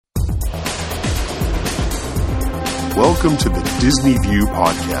Welcome to the Disney View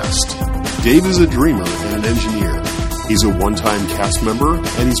podcast. Dave is a dreamer and an engineer. He's a one-time cast member,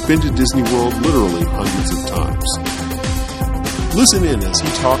 and he's been to Disney World literally hundreds of times. Listen in as he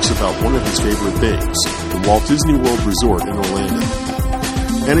talks about one of his favorite things, the Walt Disney World Resort in Orlando,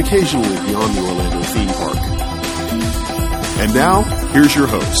 and occasionally beyond the Orlando theme park. And now, here's your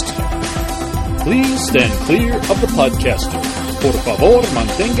host. Please stand clear of the podcaster. Por favor,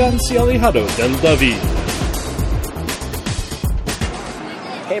 manténganse alejados del David.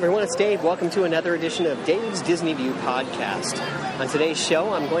 Hey everyone, it's Dave. Welcome to another edition of Dave's Disney View podcast. On today's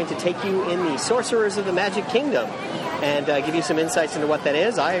show, I'm going to take you in the Sorcerers of the Magic Kingdom and give you some insights into what that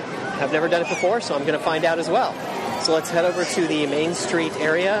is. I have never done it before, so I'm going to find out as well. So let's head over to the Main Street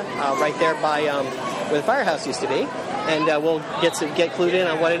area, right there by where the firehouse used to be, and we'll get clued in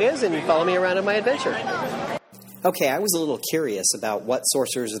on what it is and follow me around on my adventure. Okay, I was a little curious about what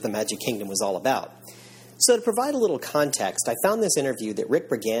Sorcerers of the Magic Kingdom was all about. So to provide a little context, I found this interview that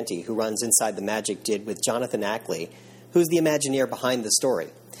Rick Briganti, who runs Inside the Magic, did with Jonathan Ackley, who's the Imagineer behind the story.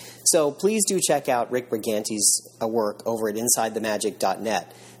 So please do check out Rick Briganti's work over at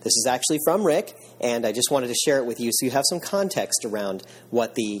InsideTheMagic.net. This is actually from Rick, and I just wanted to share it with you so you have some context around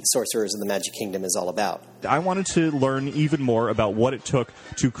what the Sorcerers of the Magic Kingdom is all about. I wanted to learn even more about what it took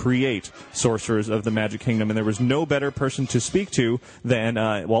to create Sorcerers of the Magic Kingdom, and there was no better person to speak to than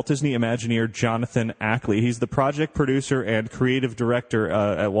Walt Disney Imagineer Jonathan Ackley. He's the project producer and creative director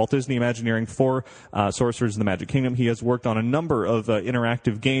at Walt Disney Imagineering for Sorcerers of the Magic Kingdom. He has worked on a number of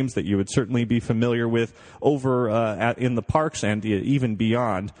interactive games that you would certainly be familiar with over in the parks and even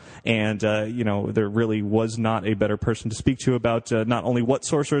beyond. And, there really was not a better person to speak to about not only what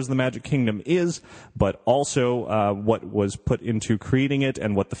Sorcerers of the Magic Kingdom is, but also what was put into creating it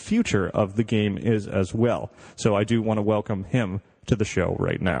and what the future of the game is as well. So I do want to welcome him to the show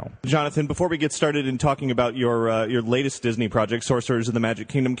right now. Jonathan, before we get started in talking about your latest Disney project, Sorcerers of the Magic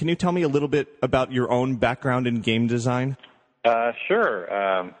Kingdom, can you tell me a little bit about your own background in game design? Sure.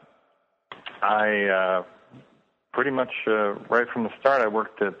 I pretty much right from the start, I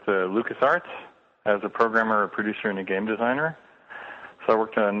worked at LucasArts as a programmer, a producer, and a game designer. So I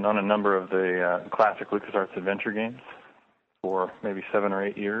worked on a number of the classic LucasArts adventure games for maybe 7 or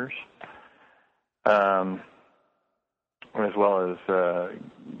 8 years, as well as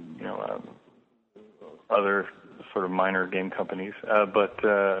other sort of minor game companies. But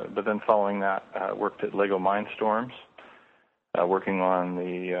then following that, I worked at Lego Mindstorms, working on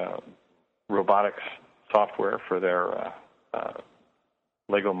the robotics software for their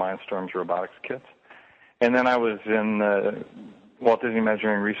Lego Mindstorms robotics kits. And then I was in Walt Disney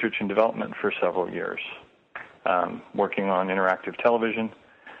Imagineering Research and Development for several years, working on interactive television,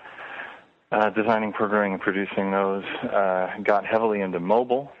 designing, programming, and producing those. Got heavily into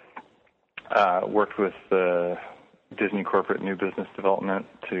mobile, worked with Disney Corporate New Business Development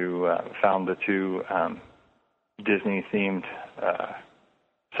to found the two Disney-themed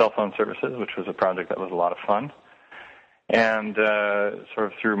cell phone services, which was a project that was a lot of fun. And sort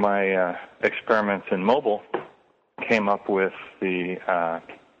of through my experiments in mobile, came up with the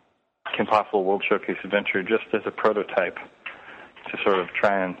Kim Possible World Showcase Adventure just as a prototype to sort of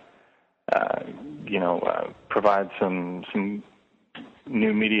try and, provide some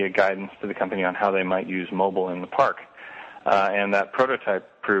new media guidance to the company on how they might use mobile in the park. And that prototype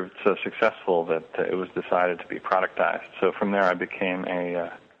proved so successful that it was decided to be productized. So from there, I became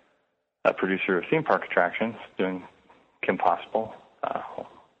a producer of theme park attractions, doing Kim Possible,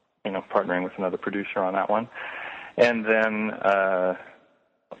 partnering with another producer on that one. And then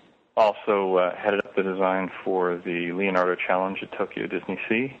also headed up the design for the Leonardo Challenge at Tokyo Disney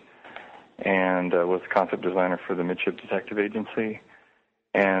Sea, and was concept designer for the Midship Detective Agency,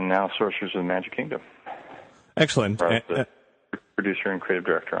 and now Sorcerers of the Magic Kingdom. Excellent. Producer and creative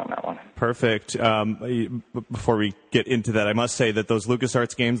director on that one. Perfect. Before we get into that, I must say that those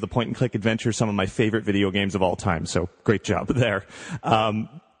LucasArts games, the point-and-click adventure, some of my favorite video games of all time, so great job there.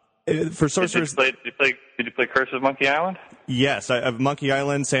 For Sorcerers... Did you play Curse of Monkey Island? Yes, I have Monkey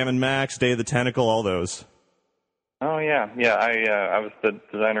Island, Sam and Max, Day of the Tentacle, all those. Oh, yeah. Yeah, I was the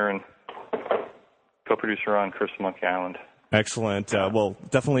designer and co-producer on Curse of Monkey Island. Excellent. Well,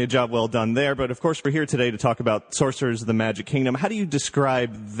 definitely a job well done there. But, of course, we're here today to talk about Sorcerers of the Magic Kingdom. How do you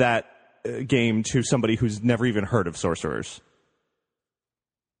describe that game to somebody who's never even heard of Sorcerers?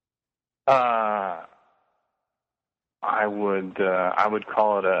 I would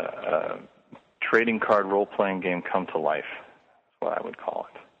call it a trading card role-playing game come to life. That's what I would call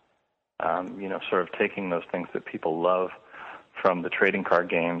it. Sort of taking those things that people love from the trading card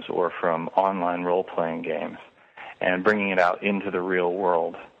games or from online role-playing games and bringing it out into the real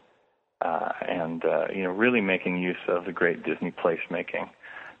world and really making use of the great Disney placemaking.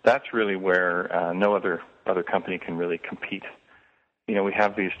 That's really where no other company can really compete. We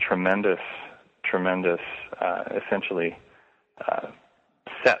have these tremendous, essentially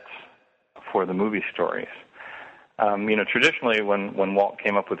sets for the movie stories. Traditionally, when Walt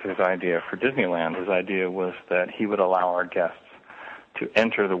came up with his idea for Disneyland, his idea was that he would allow our guests to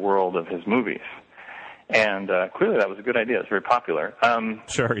enter the world of his movies. And clearly that was a good idea. It's very popular.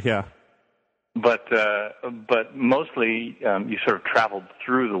 Sure, yeah. But mostly you sort of traveled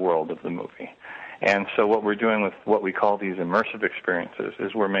through the world of the movie. And so what we're doing with what we call these immersive experiences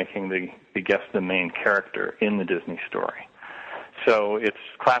is we're making the guest the main character in the Disney story. So it's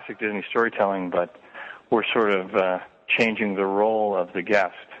classic Disney storytelling, but we're sort of changing the role of the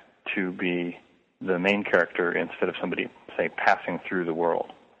guest to be the main character instead of somebody, say, passing through the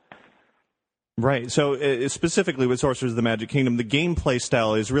world. Right. So specifically with Sorcerers of the Magic Kingdom, the gameplay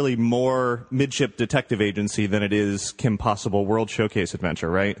style is really more Midship Detective Agency than it is Kim Possible World Showcase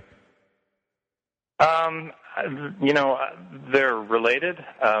Adventure, right? They're related.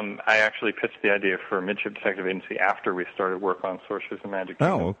 I actually pitched the idea for Midship Detective Agency after we started work on Sorcerers of the Magic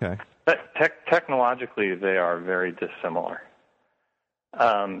Kingdom. Oh, okay. But technologically, they are very dissimilar.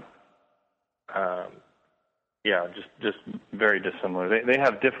 Just very dissimilar. They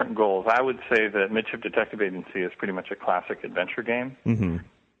have different goals. I would say that Midship Detective Agency is pretty much a classic adventure game, mm-hmm.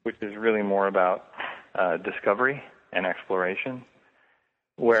 which is really more about discovery and exploration,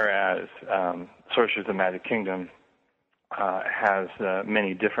 whereas Sorcerers of the Magic Kingdom has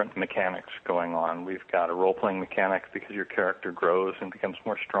many different mechanics going on. We've got a role-playing mechanic because your character grows and becomes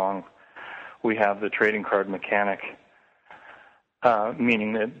more strong. We have the trading card mechanic,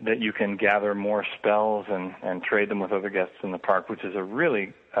 meaning that you can gather more spells and trade them with other guests in the park, which is a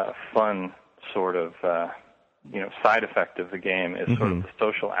really fun sort of side effect of the game is sort of the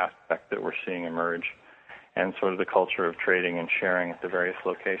social aspect that we're seeing emerge and sort of the culture of trading and sharing at the various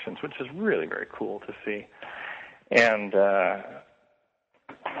locations, which is really very cool to see. And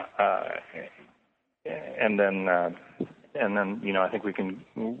then I think we can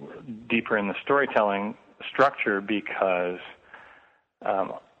deeper in the storytelling structure because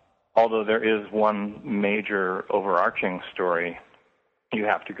although there is one major overarching story, you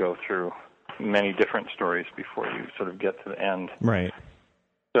have to go through many different stories before you sort of get to the end. Right.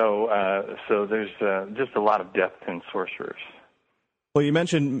 So there's just a lot of depth in Sorcerers. Well, you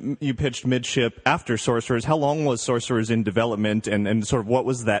mentioned you pitched Midship after Sorcerers. How long was Sorcerers in development, and sort of what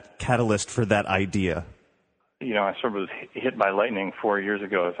was that catalyst for that idea? I sort of was hit by lightning 4 years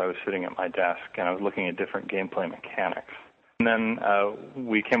ago as I was sitting at my desk, and I was looking at different gameplay mechanics. And then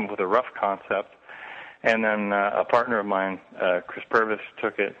we came up with a rough concept, and then a partner of mine, Chris Purvis,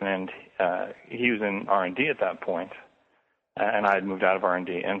 took it, and he was in R&D at that point, and I had moved out of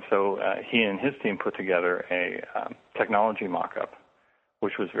R&D. And so he and his team put together a technology mock-up,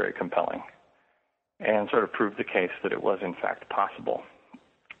 which was very compelling, and sort of proved the case that it was in fact possible.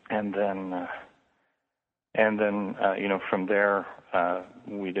 And then from there,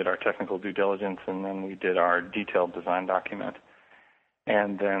 we did our technical due diligence, and then we did our detailed design document,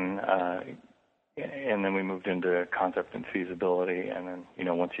 and then we moved into concept and feasibility. And then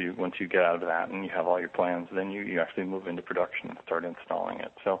once you get out of that and you have all your plans, then you actually move into production and start installing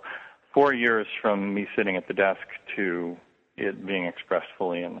it. So 4 years from me sitting at the desk to it being expressed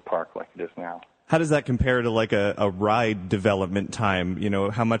fully in the park like it is now. How does that compare to like a ride development time?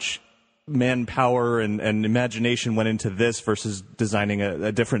 How much manpower and imagination went into this versus designing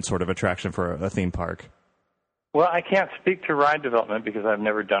a different sort of attraction for a theme park? Well, I can't speak to ride development because I've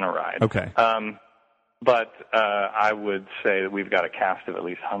never done a ride. Okay. But I would say that we've got a cast of at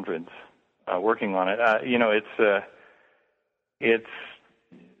least hundreds working on it. It's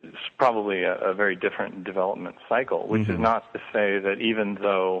probably a very different development cycle, which is not to say that even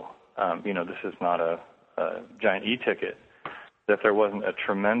though, this is not a giant e-ticket, that there wasn't a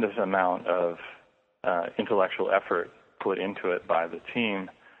tremendous amount of intellectual effort put into it by the team.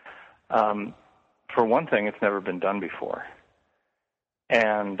 For one thing, it's never been done before.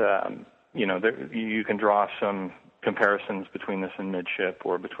 And, you can draw some comparisons between this and Midship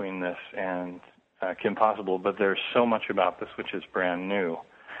or between this and Kim Possible, but there's so much about this which is brand new,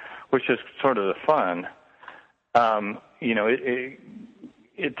 which is sort of the fun.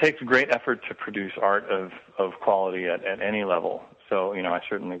 It takes great effort to produce art of quality at any level. So, I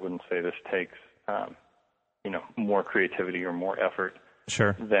certainly wouldn't say this takes, more creativity or more effort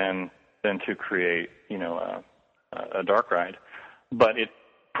sure. than to create, a dark ride. But it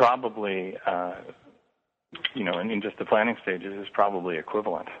probably, in just the planning stages is probably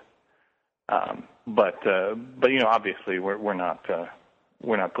equivalent. But obviously we're not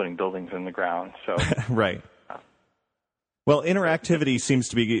we're not putting buildings in the ground. So right. Well, interactivity seems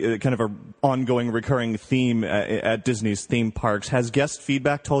to be kind of an ongoing, recurring theme at Disney's theme parks. Has guest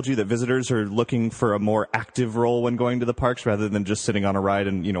feedback told you that visitors are looking for a more active role when going to the parks rather than just sitting on a ride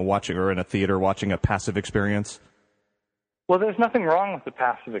and, watching, or in a theater watching a passive experience? Well, there's nothing wrong with the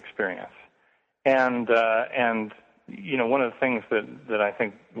passive experience. And one of the things that I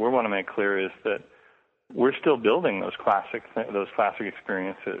think we want to make clear is that we're still building those classic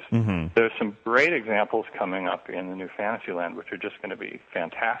experiences. Mm-hmm. There's some great examples coming up in the new Fantasyland, which are just going to be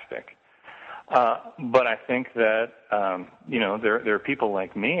fantastic. But I think that there are people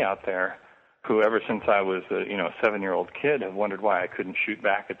like me out there who, ever since I was a 7-year-old kid, have wondered why I couldn't shoot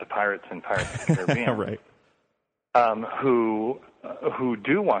back at the pirates in Pirates of the Caribbean. Right. Who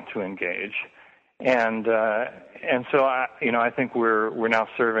do want to engage. And so I think we're now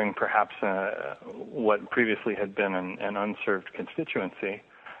serving perhaps what previously had been an unserved constituency,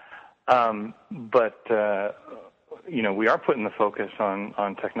 but we are putting the focus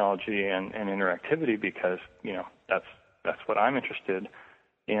on technology and interactivity because that's what I'm interested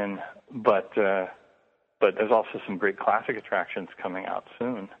in. But there's also some great classic attractions coming out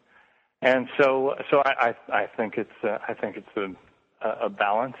soon, and so I think it's a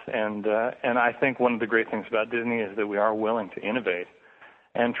balance, and I think one of the great things about Disney is that we are willing to innovate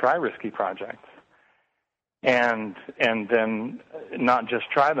and try risky projects, and then not just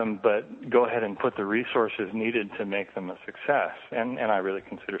try them, but go ahead and put the resources needed to make them a success. And I really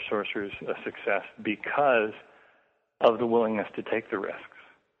consider Sorcerers a success because of the willingness to take the risks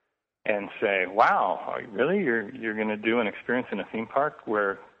and say, "Wow, really? You're going to do an experience in a theme park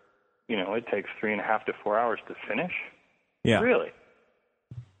where it takes 3.5 to 4 hours to finish? Yeah, really."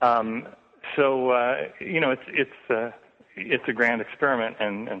 It's a grand experiment,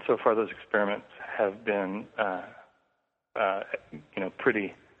 and so far those experiments have been,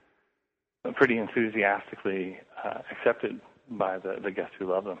 pretty enthusiastically accepted by the guests who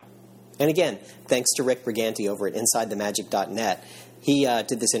love them. And again, thanks to Rick Briganti over at InsideTheMagic.net. He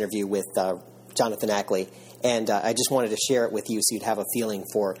did this interview with Jonathan Ackley, and I just wanted to share it with you so you'd have a feeling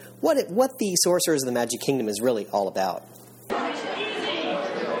for what the Sorcerers of the Magic Kingdom is really all about.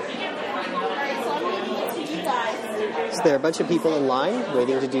 So there are a bunch of people in line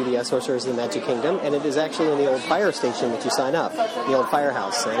waiting to do the Sorcerers of the Magic Kingdom, and it is actually in the old fire station that you sign up, the old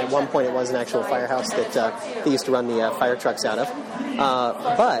firehouse. And at one point it was an actual firehouse that they used to run the fire trucks out of.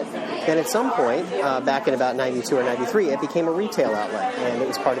 But then at some point, back in about 92 or 93, it became a retail outlet, and it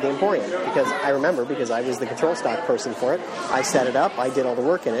was part of the Emporium. Because I remember, because I was the control stock person for it, I set it up, I did all the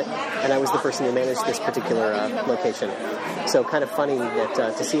work in it, and I was the person who managed this particular location. So kind of funny that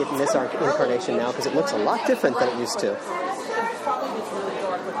to see it in this incarnation now, because it looks a lot different than it used to. It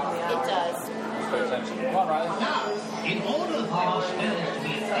does. In order for your spells to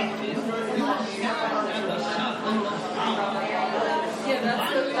be effective, you must step out at the circle of power.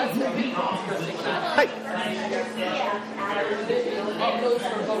 Hi.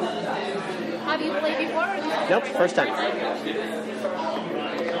 Have you played before? Nope, first time.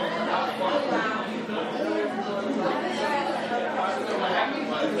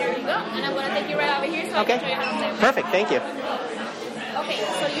 Here you go, and I'm going to take you right over here so I can show you how to play. Perfect, thank you. Okay,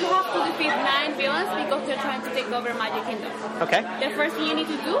 so you have to defeat 9 villains because they're trying to take over Magic Kingdom. Okay. The first thing you need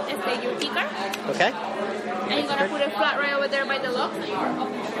to do is take your key card. Okay. And you're going to put it flat right over there by the lock. All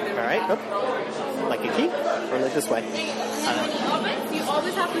right. Oop. Like a key? Or like this way? And then when you open, you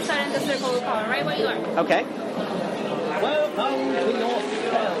always have to start in the circle of power, right where you are. Okay. Welcome to your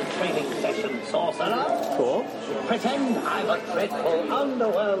spell training session, sorcerer. Cool. Pretend I'm a dreadful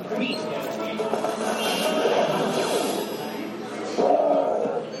underworld beast.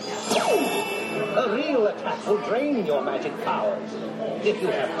 A real attack will drain your magic powers. If you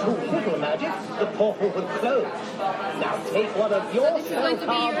have too little magic, the portal will close. Now take one of your This is going to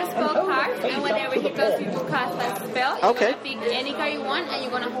be your spell card, and whenever he goes to cast that spell, you're going to pick any card you want, and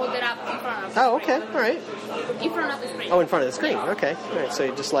you're going to hold it up in front of you. Oh, okay. All right. In front of the screen. Oh, in front of the screen. Okay. All right. So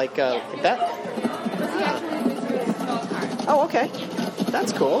you just like that? But he actually uses your spell card. Oh, okay.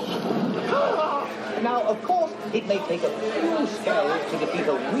 That's cool. Now, of course, it may take a few spells to defeat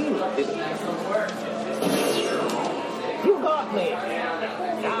a real villain. You got me.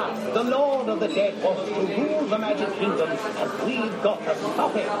 Now, the Lord of the Dead wants to rule the Magic Kingdom, and we've got to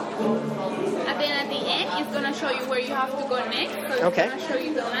stop him. And then at the end, it's going to show you where you have to go next. So it's going to show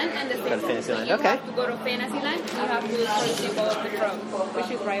you the land and the Go to Fantasyland. You Okay. have to go to Fantasyland. You have to look for the symbol of the frog,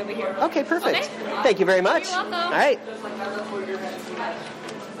 which is right over here. Okay, perfect. Okay? Thank you very much. You're welcome. All right.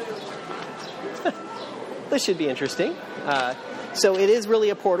 This should be interesting. So it is really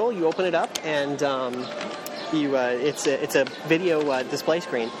a portal. You open it up, and it's a video display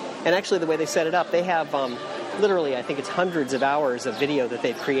screen. And actually, the way they set it up, they have literally, I think it's hundreds of hours of video that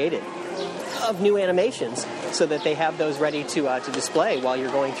they've created of new animations, so that they have those ready to display while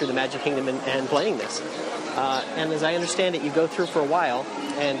you're going through the Magic Kingdom and playing this. And as I understand it, you go through for a while,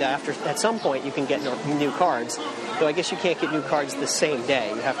 and at some point you can get new cards. Though I guess you can't get new cards the same day.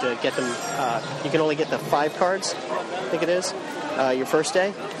 You have to get them. You can only get the 5 cards, I think it is, your first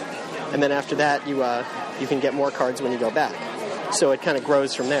day, and then after that you can get more cards when you go back. So it kind of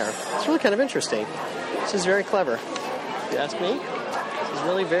grows from there. It's really kind of interesting. This is very clever. If you ask me, this is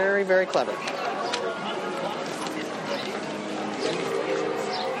really very, very clever.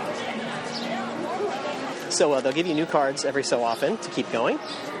 So they'll give you new cards every so often to keep going.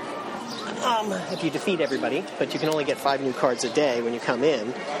 If you defeat everybody, but you can only get 5 new cards a day when you come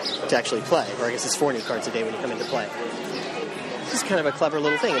in to actually play. Or I guess it's 4 new cards a day when you come in to play. This is kind of a clever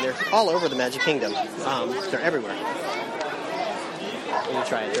little thing, and they're all over the Magic Kingdom. They're everywhere. You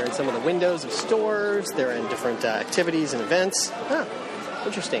try it. They're in some of the windows of stores. They're in different activities and events.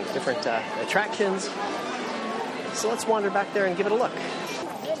 Interesting. Different attractions. So let's wander back there and give it a look.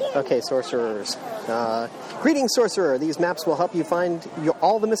 Okay, sorcerers. Greetings, sorcerer. These maps will help you find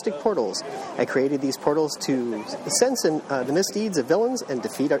all the mystic portals. I created these portals to sense the misdeeds of villains and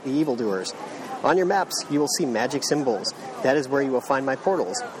defeat the evildoers. On your maps, you will see magic symbols. That is where you will find my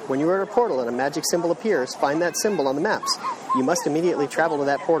portals. When you are at a portal and a magic symbol appears, find that symbol on the maps. You must immediately travel to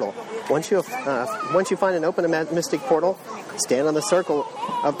that portal. Once you find and open a mystic portal, stand on the circle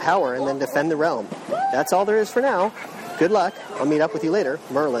of power and then defend the realm. That's all there is for now. Good luck. I'll meet up with you later.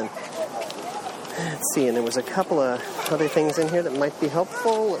 Merlin. Let's see, and there was a couple of other things in here that might be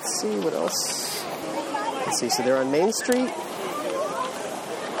helpful. Let's see, what else? Let's see, so they're on Main Street.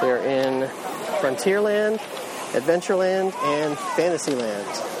 They're in Frontierland, Adventureland, and Fantasyland.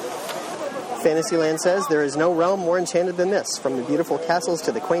 Fantasyland says, there is no realm more enchanted than this. From the beautiful castles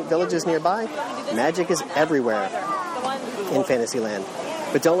to the quaint villages nearby, magic is everywhere in Fantasyland.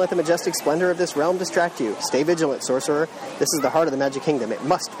 But don't let the majestic splendor of this realm distract you. Stay vigilant, sorcerer. This is the heart of the Magic Kingdom. It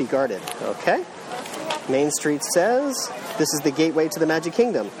must be guarded. Okay? Main Street says, this is the gateway to the Magic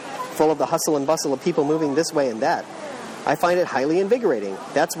Kingdom, full of the hustle and bustle of people moving this way and that. I find it highly invigorating.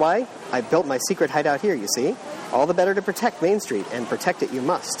 That's why I built my secret hideout here, you see. All the better to protect Main Street, and protect it you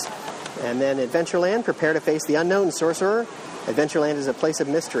must. And then Adventureland, prepare to face the unknown, sorcerer. Adventureland is a place of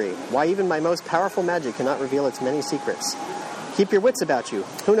mystery. Why even my most powerful magic cannot reveal its many secrets. Keep your wits about you.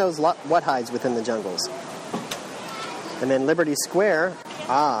 Who knows what hides within the jungles? And then Liberty Square.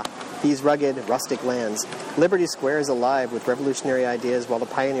 These rugged, rustic lands. Liberty Square is alive with revolutionary ideas while the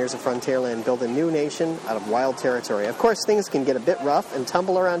pioneers of Frontierland build a new nation out of wild territory. Of course, things can get a bit rough and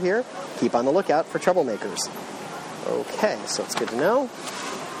tumble around here. Keep on the lookout for troublemakers. Okay, so it's good to know.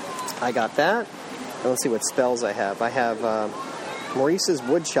 I got that. And let's see what spells I have. I have Maurice's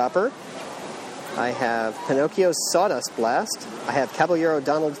Wood Chopper. I have Pinocchio's Sawdust Blast. I have Caballero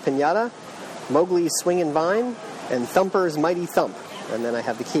Donald's Pinata, Mowgli's Swingin' Vine, and Thumper's Mighty Thump. And then I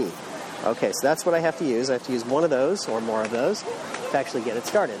have the key. Okay, so that's what I have to use. I have to use one of those, or more of those, to actually get it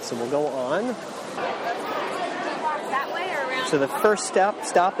started. So we'll go on. That way or around? So the first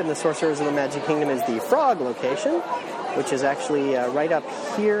stop in the Sorcerers of the Magic Kingdom is the Frog location, which is actually right up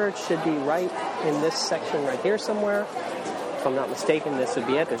here. It should be right in this section right here somewhere. If I'm not mistaken, this would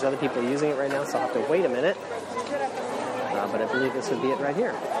be it. There's other people using it right now, so I'll have to wait a minute. But I believe this would be it right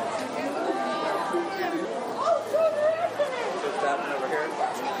here.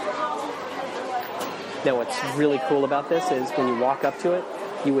 Now, what's really cool about this is when you walk up to it,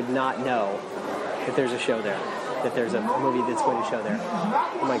 you would not know that there's a show there, that there's a movie that's going to show there.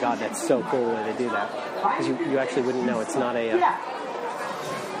 Oh my God, that's so cool the way they do that. Because you actually wouldn't know. It's not a...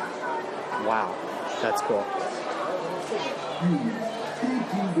 Wow, that's cool.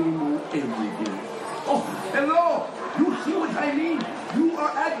 Oh, hello! You see what I mean? You are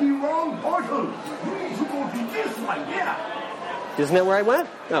at the wrong portal. You need to go to this one, yeah. Isn't that where I went?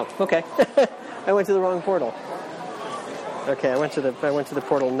 Oh, okay. I went to the wrong portal. Okay, I went to the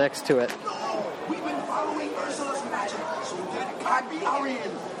portal next to it. We've been following Ursula's magic, so that can't be our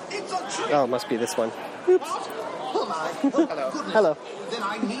end. It's a trick. Oh, it must be this one. Oops. Oh my. Hello. Hello. Then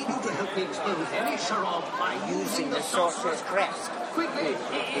I need you to help me expose any charade by using the sorcerer's crest. Quickly.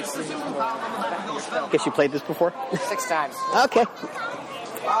 It's the symbol found on the back of your spell. Guess you played this before? 6 times. Okay.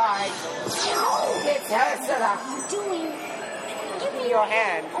 Bye. It's Ursula. What are you doing? Give me your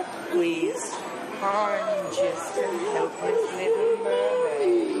hand, please. I'm just a helpless little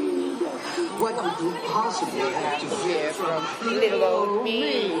mermaid. What could you possibly have to fear from little old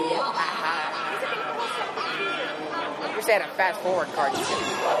me? You said a fast forward card.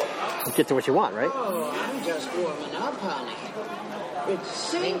 get to what you want, right? Oh, I'm just warming up, honey. It's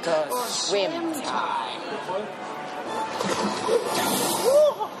sink or swim time.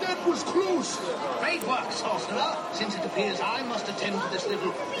 Oh, that was close. Great work, Sorcerer. Since it appears I must attend to this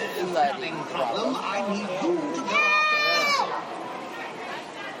little flooding problem, I need you to go after Ursula.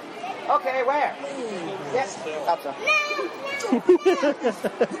 Okay, where? Yes, up so. You need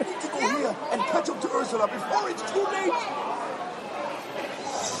to go here and catch up to Ursula before it's too late.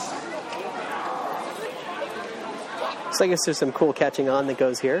 So I guess there's some cool catching on that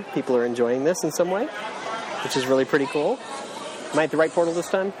goes here. People are enjoying this in some way, which is really pretty cool. Am I at the right portal this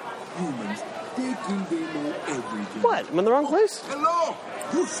time? Humans, they think they know everything. What? I'm in the wrong place? Hello?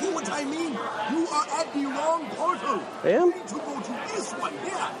 You see what I mean? You are at the wrong portal. I am? You need to go to this one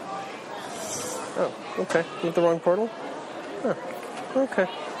here. Oh, okay. I'm at the wrong portal? Huh. Okay.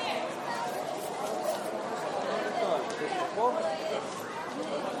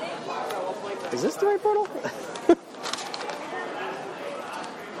 Is this the right portal?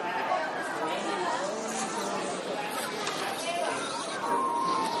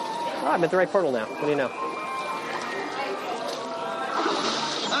 I'm at the right portal now. What do you know?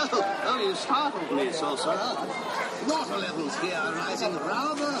 Oh, you startled me, Sorcerer. Water levels here are rising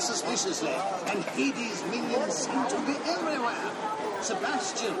rather suspiciously, and Hades' minions seem to be everywhere.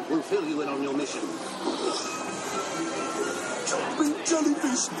 Sebastian will fill you in on your mission. Jumping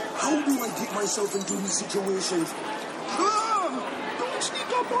jellyfish! How do I get myself into these situations? Don't sneak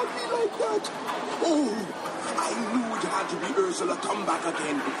up on me like that! Oh, I knew it had to be Ursula come back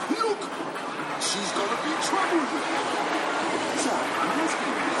again. Look! She's gonna be trouble. Sir, I'm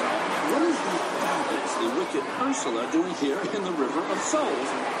asking myself, what is the fabulously wicked Ursula doing here in the River of Souls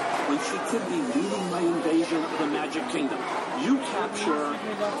when she could be leading my invasion of the Magic Kingdom? You capture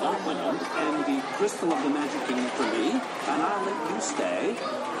Aquaman and the Crystal of the Magic Kingdom for me, and I'll let you stay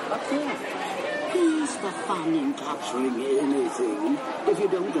up there. Where's the fun in capturing anything if you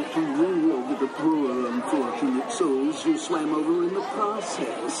don't get to rule over the poor unfortunate souls you swam over in the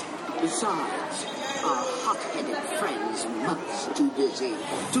process? Besides, our hot-headed friend's much too busy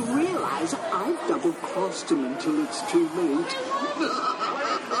to realize I've double-crossed him until it's too late.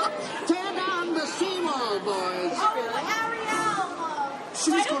 Tear down the seawall, boys!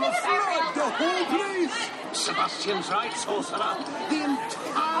 She's gonna flood the whole place! Sebastian's right, Sorcerer. The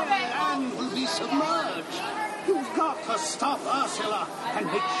entire land will be submerged. You've got to stop Ursula and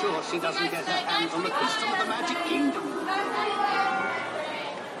make sure she doesn't get her hands on the crystal of the Magic Kingdom.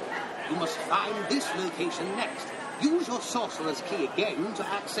 You must find this location next. Use your sorcerer's key again to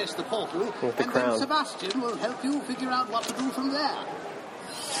access the portal, and then Sebastian will help you figure out what to do from there.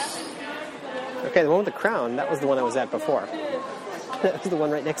 Okay, the one with the crown, that was the one I was at before. That was the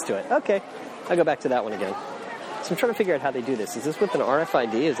one right next to it. Okay, I'll go back to that one again. So I'm trying to figure out how they do this. Is this with an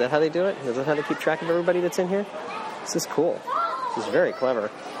RFID? Is that how they do it? Is that how they keep track of everybody that's in here? This is cool. This is very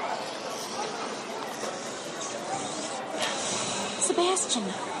clever. Sebastian,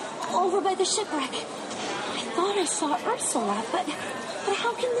 over by the shipwreck. I thought I saw Ursula, but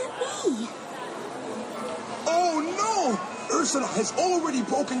how can that be? Oh no! Ursula has already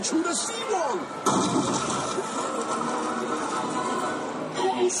broken through the seawall!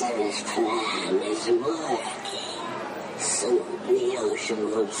 Ursula's plan is working. Soon the ocean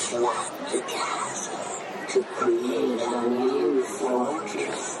will flood the castle to create a new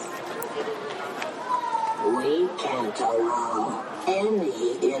fortress. We can't allow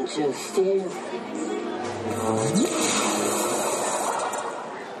any interference.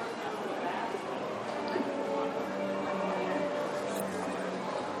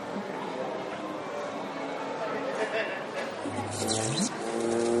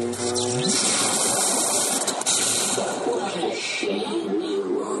 What a shame you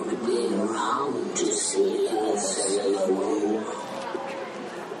won't be around to see us alone.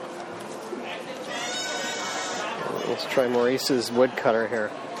 Let's try Maurice's woodcutter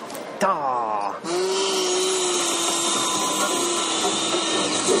here. Da!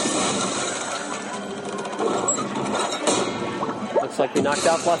 Looks like we knocked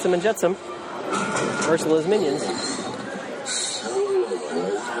out Blossom and Jetsam. Ursula's minions. So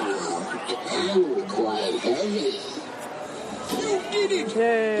loud and quite heavy. You did it!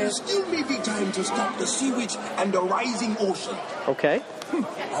 Yay. There still may be time to stop the sea witch and the rising ocean. Okay.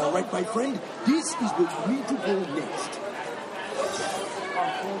 All right, my friend. This is where you need to go next.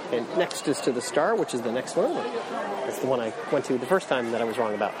 And next is to the star, which is the next one. That's the one I went to the first time that I was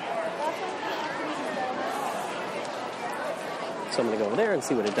wrong about. So I'm going to go over there and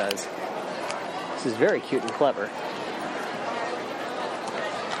see what it does. This is very cute and clever.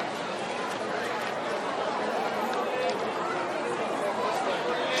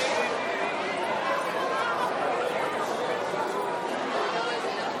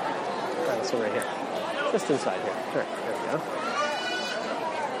 this one right here. Just inside here. All right, there we go.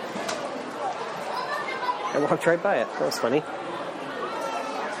 I walked right by it. That was funny.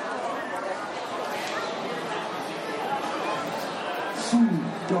 Soon,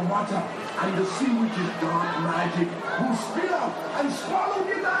 the water and the sea witch's dark magic will spill out and swallow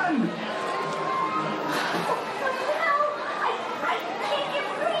the land. I can't get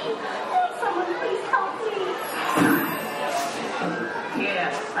free. Please, someone please help me.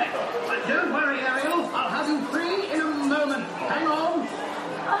 Yes, but don't worry, Ariel. I'll have you free in a moment. Hang on.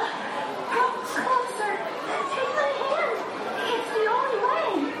 Come closer. Take my hand. It's the only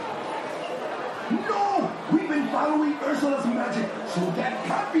way. No! We've been following Ursula's magic, so that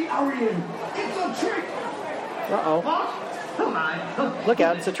can't be Ariel. It's a trick! Uh-oh. What? Oh, my. Look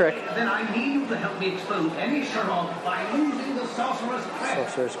out, it's a trick. Then I need you to help me expose any Sherlock by using the Sorcerer's Crest.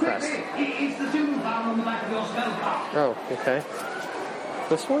 Sorcerer's Crest. Quickly, it's the tool found on the back of your spell card. Oh, okay.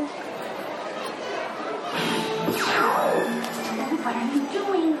 This one? What are you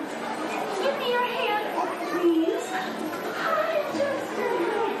doing? Give me your hand, please. I just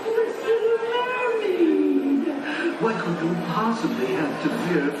mermaid. What could you possibly have to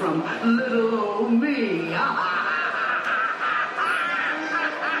fear from little old me?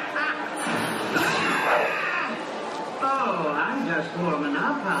 Oh, I'm just warming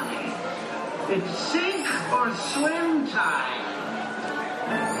up, honey. It's sink or swim time.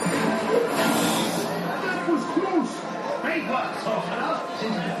 That was close. Great work, Sorcerer.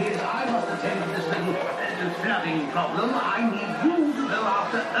 Since it appears I must attend to this little flooding problem, I need you to go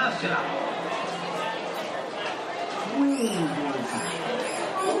after Ursula.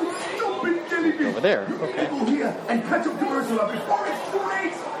 Stupid jellyfish! Over there. You Okay. go here and catch up to Ursula before it's too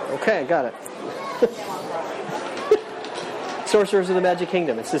late! Okay, I got it. Sorcerers of the Magic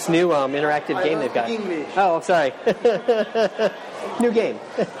Kingdom. It's this new interactive game they've got. English. Oh, sorry. New game.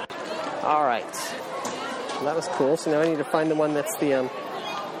 All right. Well, that was cool. So now I need to find the one that's the... I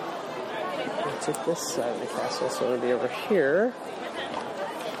took this side of the castle, so it'll be over here.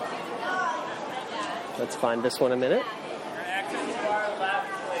 Let's find this one a minute.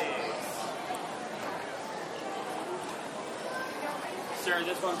 Sir,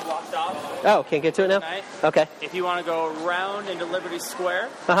 this one's blocked off. Oh, can't get to it now? Tonight. Okay. If you want to go around into Liberty Square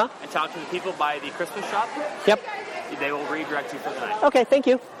and talk to the people by the Christmas shop, Yep. they will redirect you for the night. Okay, thank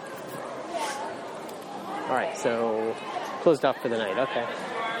you. All right, so closed off for the night. Okay.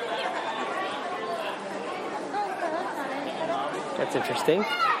 That's interesting.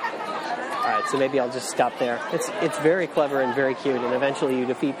 All right, so maybe I'll just stop there. It's very clever and very cute, and eventually you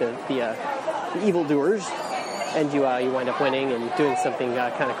defeat the evildoers, and you wind up winning and doing something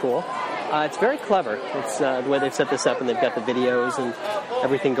kind of cool. It's very clever. It's the way they've set this up, and they've got the videos and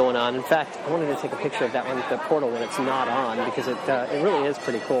everything going on. In fact, I wanted to take a picture of that one, the portal, when it's not on, because it really is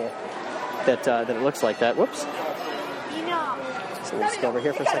pretty cool that it looks like that. Whoops. So let's go over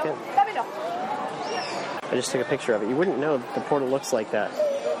here for a second. I just took a picture of it. You wouldn't know that the portal looks like that.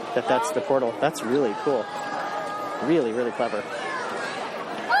 That's the portal. That's really cool. Really, really clever.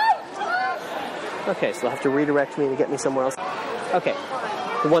 Okay, so they'll have to redirect me to get me somewhere else. Okay.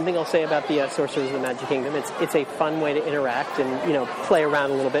 The one thing I'll say about the Sorcerers of the Magic Kingdom, it's a fun way to interact and, play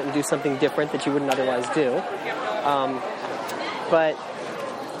around a little bit and do something different that you wouldn't otherwise do. But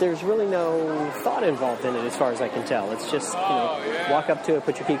there's really no thought involved in it as far as I can tell. It's just, walk up to it,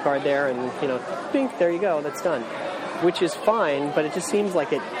 put your key card there, and, bing, there you go, that's done. Which is fine, but it just seems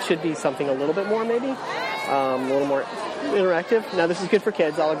like it should be something a little bit more, maybe. A little more interactive. Now, this is good for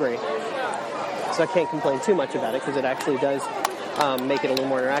kids, I'll agree. So I can't complain too much about it, because it actually does make it a little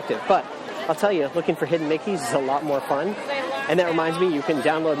more interactive. But I'll tell you, looking for hidden Mickeys is a lot more fun. And that reminds me, you can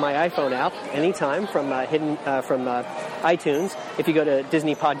download my iPhone app anytime from iTunes. If you go to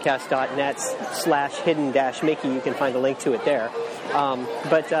disneypodcast.net/hidden-Mickey, you can find a link to it there.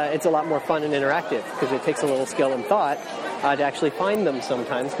 But it's a lot more fun and interactive because it takes a little skill and thought to actually find them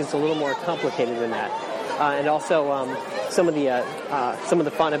sometimes, because it's a little more complicated than that. And also, some of the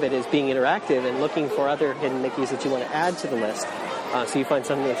fun of it is being interactive and looking for other hidden Mickeys that you want to add to the list. So you find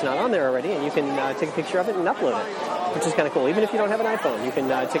something that's not on there already, and you can take a picture of it and upload it, which is kind of cool. Even if you don't have an iPhone, you can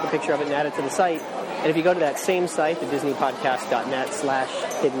take a picture of it and add it to the site. And if you go to that same site, the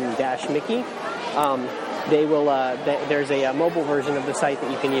disneypodcast.net/hidden-Mickey, they will. There's a mobile version of the site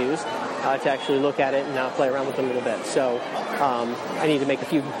that you can use to actually look at it and play around with it a little bit. So I need to make a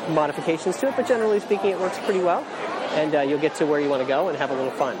few modifications to it, but generally speaking, it works pretty well. And you'll get to where you want to go and have a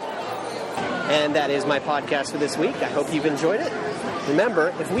little fun. And that is my podcast for this week. I hope you've enjoyed it.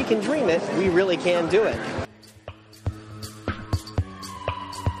 Remember, if we can dream it, we really can do it.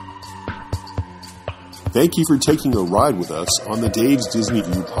 Thank you for taking a ride with us on the Dave's Disney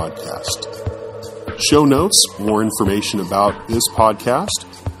View podcast. Show notes, more information about this podcast,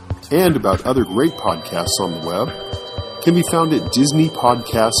 and about other great podcasts on the web can be found at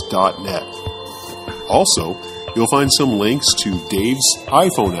disneypodcast.net. Also, you'll find some links to Dave's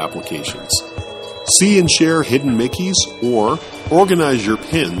iPhone applications. See and share hidden Mickeys or organize your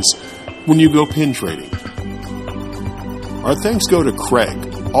pins when you go pin trading. Our thanks go to Craig,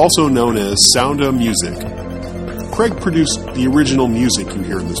 also known as Sounda Music. Craig produced the original music you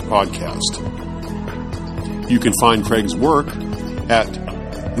hear in this podcast. You can find Craig's work at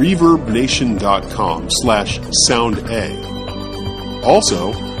reverbnation.com/sounda.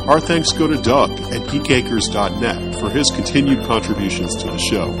 Also, our thanks go to Doug at geekacres.net for his continued contributions to the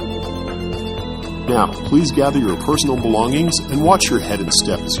show. Now, please gather your personal belongings and watch your head and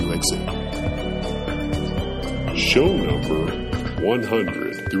step as you exit. Show number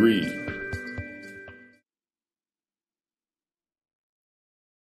 103.